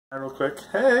Hi, real quick.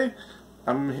 Hey!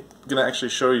 I'm gonna actually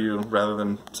show you rather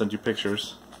than send you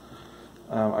pictures.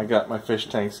 I got my fish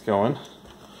tanks going.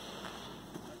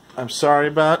 I'm sorry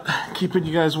about keeping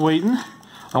you guys waiting.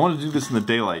 I want to do this in the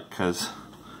daylight because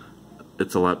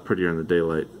it's a lot prettier in the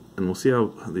daylight, and we'll see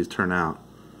how these turn out.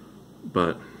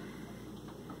 But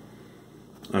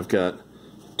I've got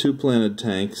two planted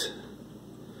tanks.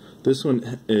 This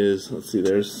one is, let's see,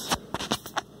 there's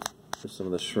some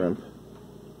of the shrimp.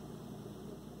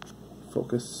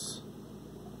 Focus.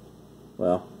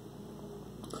 Well,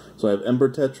 so I have ember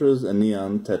tetras and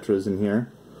neon tetras in here,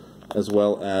 as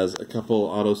well as a couple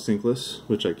auto sinkless,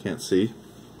 which I can't see,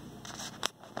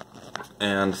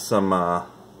 and some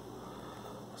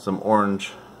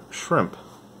orange shrimp.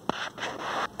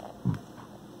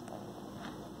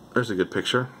 There's a good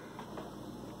picture.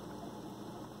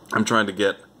 I'm trying to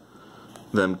get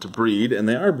them to breed, and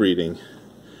they are breeding.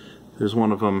 There's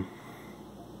one of them.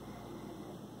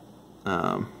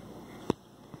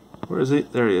 Where is he?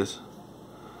 There he is.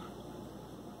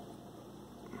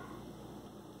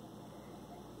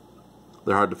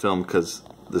 They're hard to film because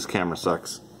this camera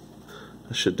sucks.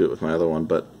 I should do it with my other one,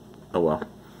 but oh well.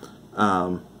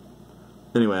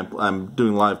 Anyway, I'm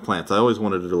doing live plants. I always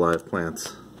wanted to do live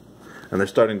plants. And they're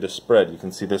starting to spread. You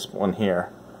can see this one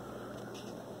here.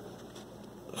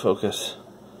 Focus.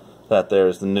 That there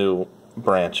is the new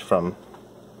branch from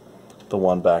the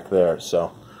one back there.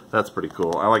 So that's pretty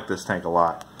cool. I like this tank a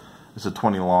lot. It's a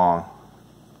 20 long,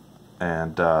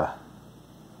 and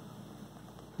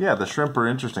yeah, the shrimp are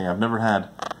interesting. I've never had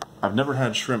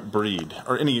shrimp breed,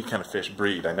 or any kind of fish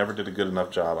breed. I never did a good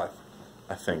enough job.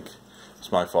 I think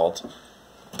it's my fault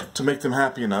to make them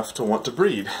happy enough to want to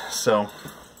breed. So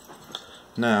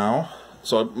now,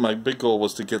 my big goal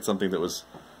was to get something that was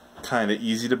kind of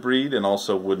easy to breed and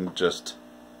also wouldn't just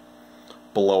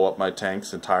blow up my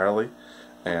tanks entirely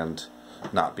and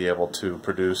not be able to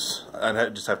produce.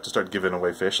 I'd just have to start giving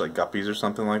away fish like guppies or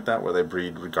something like that, where they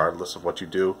breed regardless of what you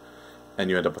do,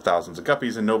 and you end up with thousands of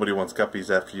guppies, and nobody wants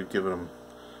guppies after you've given them.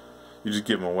 You just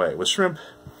give them away. With shrimp,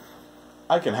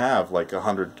 I can have like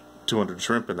 100, 200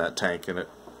 shrimp in that tank, and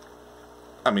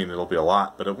it'll be a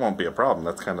lot, but it won't be a problem.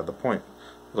 That's kind of the point.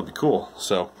 It'll be cool.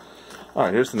 So, all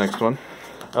right, here's the next one.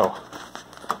 Oh,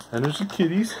 and there's the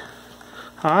kitties.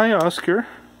 Hi, Oscar.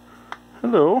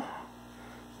 Hello.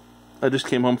 I just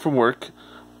came home from work.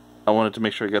 I wanted to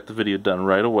make sure I got the video done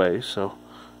right away, so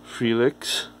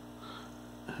Felix.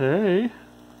 Hey.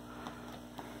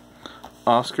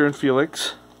 Oscar and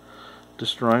Felix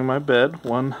destroying my bed,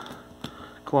 one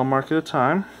claw mark at a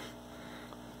time.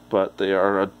 But they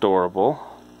are adorable,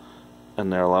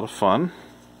 and they're a lot of fun.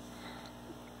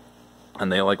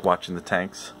 And they like watching the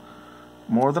tanks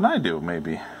more than I do,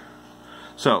 maybe.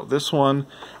 So this one,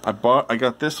 I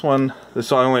got this one.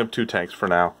 I only have two tanks for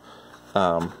now.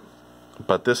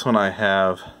 But this one I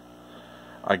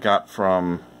got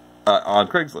from on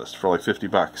Craigslist for like 50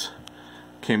 bucks.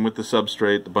 Came with the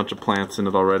substrate, a bunch of plants in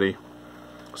it already.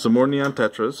 Some more neon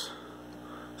tetras.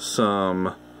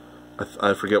 Some,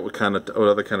 I forget what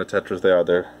other kind of tetras they are.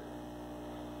 They're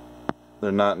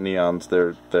not neons.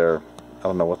 They're I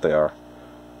don't know what they are.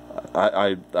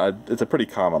 It's a pretty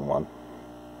common one.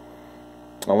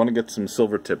 I want to get some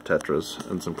silver tip tetras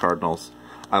and some cardinals.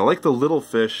 I like the little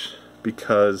fish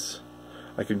because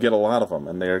I could get a lot of them,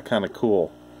 and they're kind of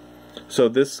cool. So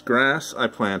this grass I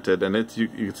planted, and you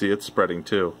can see it's spreading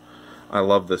too. I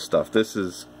love this stuff. This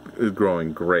is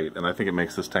growing great, and I think it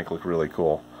makes this tank look really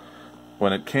cool.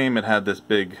 When it came, it had this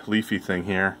big leafy thing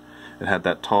here. It had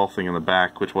that tall thing in the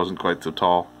back, which wasn't quite so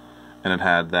tall, and it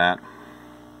had that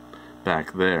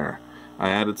back there.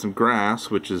 I added some grass,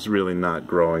 which is really not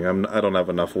growing. I don't have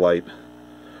enough light.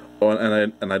 Oh,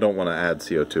 and I don't want to add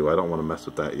CO2. I don't want to mess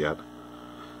with that yet.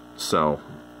 So,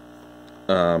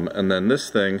 and then this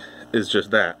thing is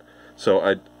just that.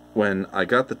 So when I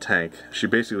got the tank, she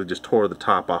basically just tore the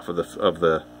top off of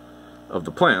the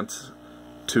plants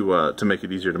to make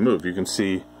it easier to move. You can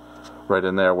see right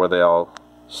in there where they all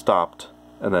stopped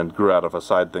and then grew out of a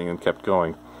side thing and kept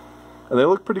going. And they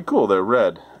look pretty cool. They're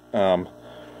red.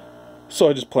 So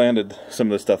I just planted some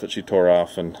of the stuff that she tore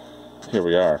off, and here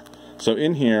we are. So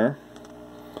in here,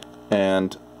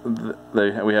 and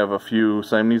we have a few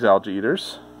Siamese algae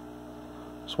eaters.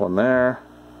 There's one there.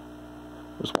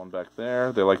 There's one back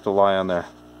there. They like to lie on there,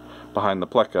 behind the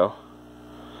pleco.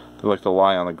 They like to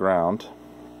lie on the ground.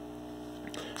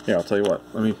 Here, I'll tell you what.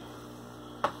 Let me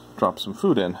drop some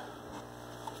food in.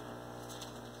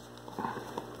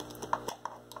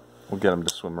 We'll get them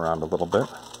to swim around a little bit.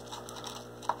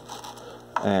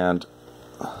 And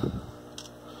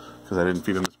because I didn't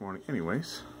feed them this morning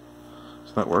anyways,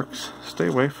 so that works. Stay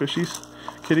away, fishies.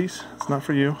 kitties. It's not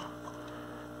for you.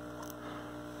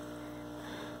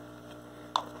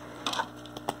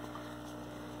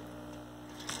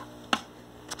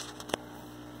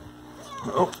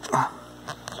 Oh,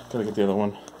 gotta get the other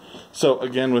one. So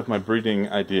again, with my breeding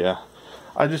idea,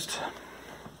 I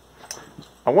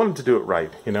wanted to do it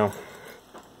right, you know.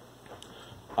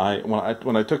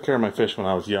 When I took care of my fish when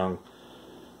I was young,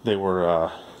 they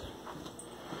weren't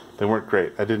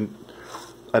great. I didn't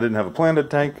have a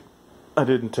planted tank. I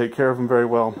didn't take care of them very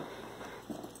well.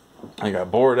 I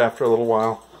got bored after a little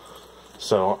while,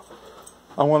 so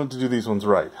I wanted to do these ones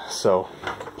right. So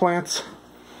plants,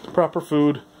 proper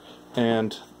food,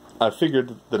 and I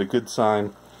figured that a good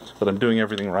sign that I'm doing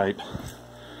everything right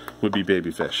would be baby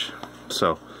fish.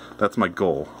 So that's my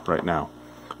goal right now.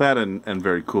 That and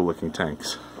very cool looking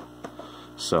tanks.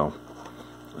 So,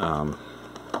 come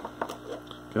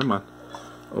on,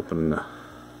 open the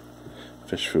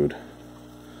fish food.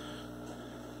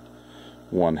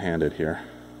 One-handed here.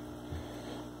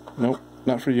 Nope,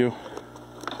 not for you.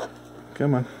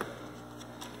 Come on.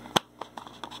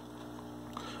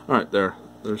 All right, they're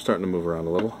starting to move around a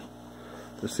little.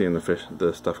 They're seeing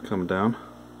the stuff come down.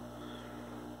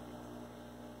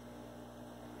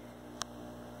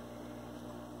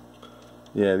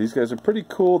 Yeah, these guys are pretty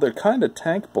cool. They're kind of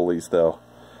tank bullies, though.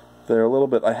 They're a little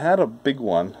bit... I had a big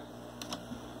one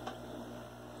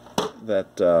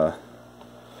that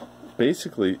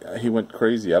basically he went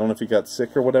crazy. I don't know if he got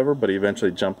sick or whatever, but he eventually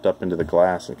jumped up into the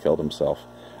glass and killed himself.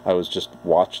 I was just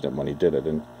watching him when he did it,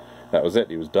 and that was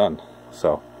it. He was done.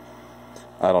 So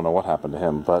I don't know what happened to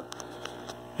him, but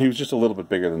he was just a little bit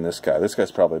bigger than this guy. This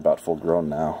guy's probably about full grown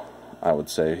now. I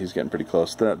would say he's getting pretty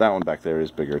close. That one back there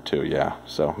is bigger too, yeah.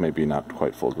 So maybe not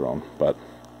quite full grown, but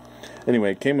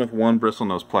anyway, it came with one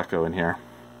bristlenose pleco in here,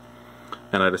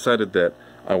 and I decided that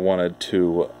I wanted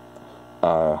to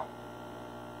grow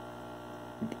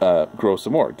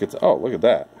some more. Oh, look at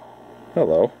that!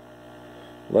 Hello,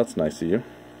 well, that's nice of you.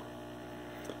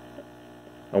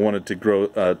 I wanted to grow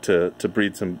to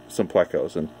breed some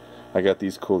plecos, and I got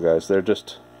these cool guys. They're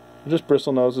just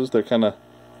bristle noses. They're kind of...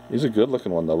 He's a good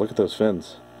looking one though. Look at those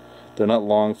fins. They're not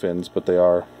long fins, but they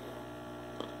are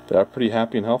pretty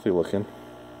happy and healthy looking.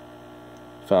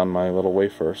 Found my little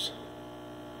wafers.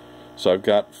 So I've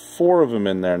got 4 of them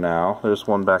in there now. There's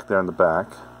one back there in the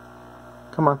back.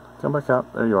 Come on, come back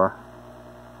out. There you are.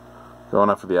 Going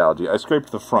after the algae. I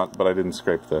scraped the front, but I didn't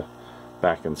scrape the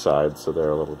back and sides, so they're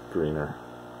a little greener.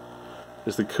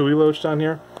 There's the Kui Loach down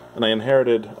here, and I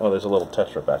inherited... Oh, there's a little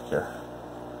tetra back here.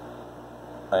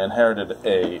 I inherited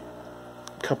a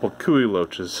couple Kui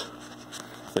Loaches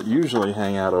that usually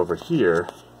hang out over here.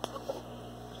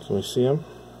 Can we see them?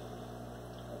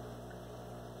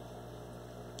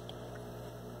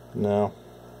 No.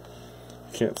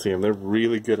 Can't see them. They're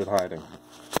really good at hiding.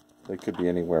 They could be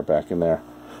anywhere back in there.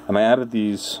 And I added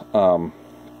these are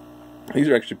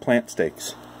actually plant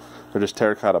stakes. They're just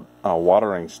terracotta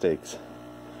watering stakes.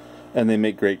 And they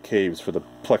make great caves for the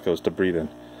plecos to breed in.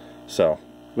 So...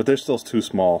 But they're still too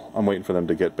small. I'm waiting for them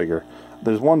to get bigger.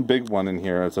 There's one big one in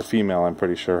here. It's a female, I'm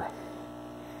pretty sure.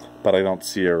 But I don't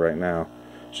see her right now.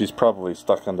 She's probably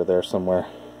stuck under there somewhere.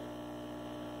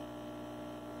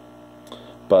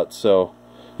 But so,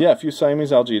 yeah, a few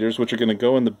Siamese algae eaters, which are going to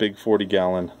go in the big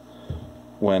 40-gallon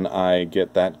when I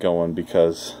get that going,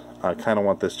 because I kind of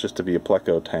want this just to be a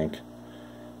pleco tank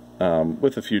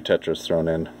with a few tetras thrown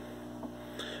in.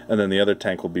 And then the other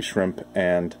tank will be shrimp,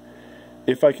 and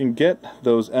if I can get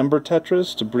those ember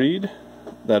tetras to breed,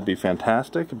 that'd be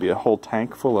fantastic. It'd be a whole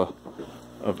tank full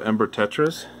of ember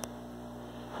tetras.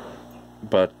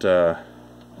 But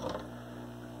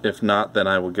if not, then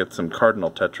I will get some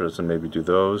cardinal tetras and maybe do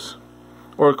those.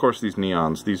 Or of course these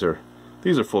neons. These are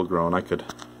full grown. I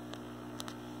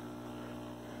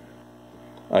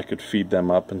could feed them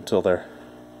up until they're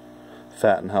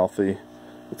fat and healthy.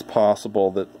 It's possible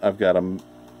that I've got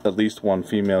at least one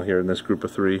female here in this group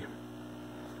of 3.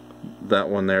 That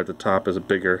one there at the top is a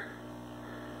bigger.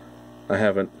 I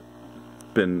haven't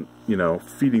been, you know,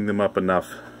 feeding them up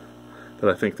enough that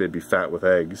I think they'd be fat with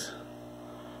eggs.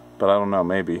 But I don't know,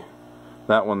 maybe.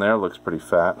 That one there looks pretty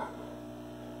fat.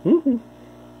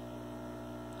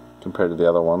 Compared to the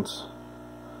other ones.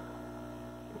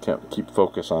 Can't keep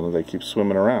focus on them, they keep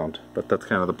swimming around. But that's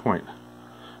kind of the point.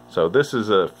 So this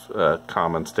is a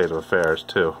common state of affairs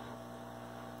too.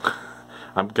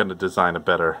 I'm going to design a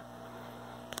better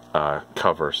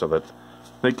cover so that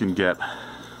they can get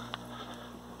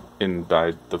in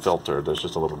by the filter. There's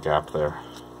just a little gap there.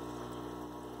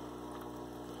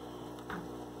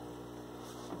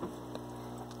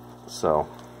 So,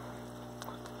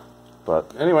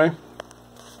 but anyway,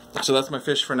 so that's my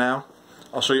fish for now.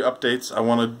 I'll show you updates. I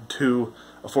wanted to do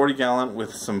a 40-gallon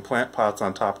with some plant pots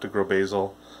on top to grow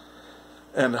basil.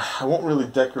 And I won't really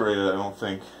decorate it, I don't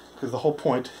think, because the whole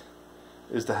point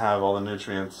is to have all the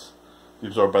nutrients be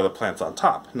absorbed by the plants on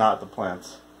top, not the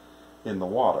plants in the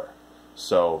water.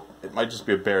 So it might just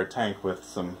be a bare tank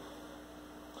with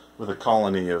a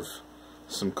colony of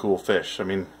some cool fish. I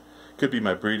mean, it could be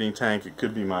my breeding tank, it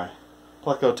could be my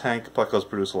pleco tank. Plecos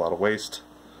produce a lot of waste.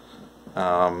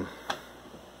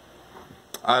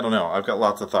 I don't know, I've got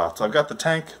lots of thoughts. I've got the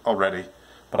tank already,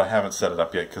 but I haven't set it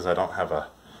up yet because I don't have a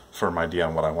firm idea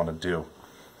on what I want to do.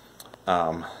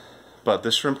 But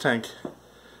this shrimp tank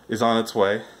is on its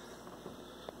way.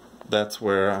 That's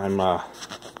where I'm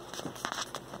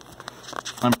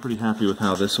pretty happy with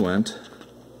how this went.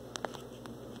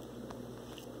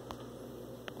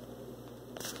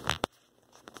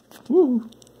 Woo!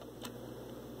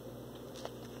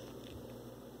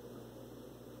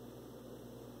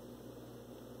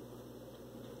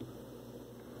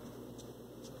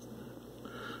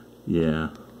 Yeah.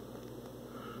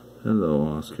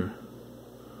 Hello, Oscar.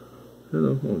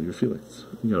 Hello. Oh, you feel like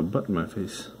you got a butt in my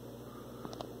face.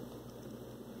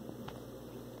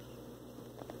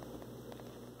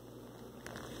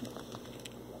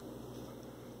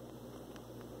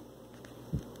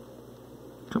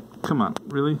 Come on,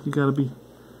 really? You gotta be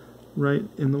right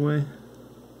in the way?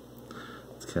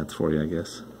 It's cats for you, I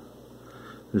guess.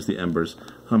 There's the embers.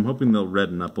 I'm hoping they'll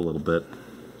redden up a little bit.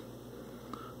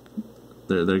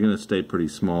 They're going to stay pretty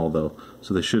small, though,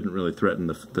 so they shouldn't really threaten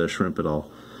the shrimp at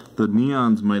all. The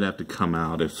neons might have to come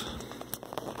out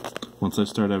once I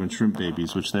start having shrimp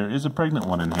babies, which there is a pregnant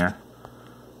one in here.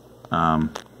 I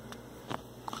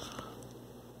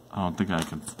don't think I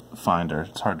can find her.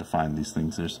 It's hard to find these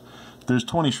things. There's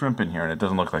 20 shrimp in here, and it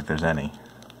doesn't look like there's any.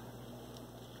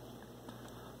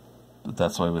 But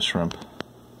that's why with shrimp.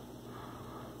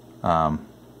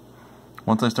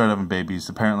 Once I start having babies,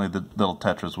 apparently the little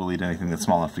tetras will eat anything that's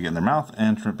small enough to get in their mouth,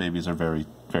 and shrimp babies are very,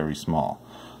 very small.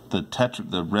 The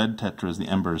red tetras, the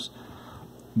embers,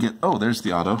 oh, there's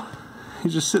the Otto.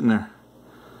 He's just sitting there.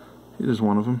 Here's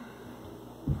one of them,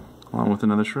 along with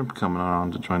another shrimp coming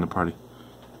around to join the party.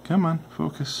 Come on,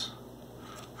 focus.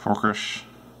 Focus.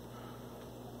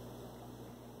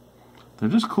 They're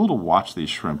just cool to watch, these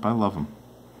shrimp. I love them.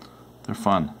 They're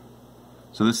fun.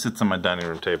 So this sits on my dining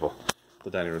room table. The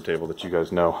dining room table that you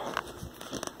guys know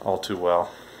all too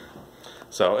well.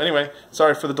 So anyway,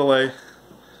 sorry for the delay.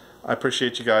 I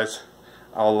appreciate you guys.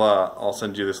 I'll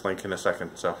send you this link in a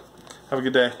second. So have a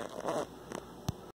good day.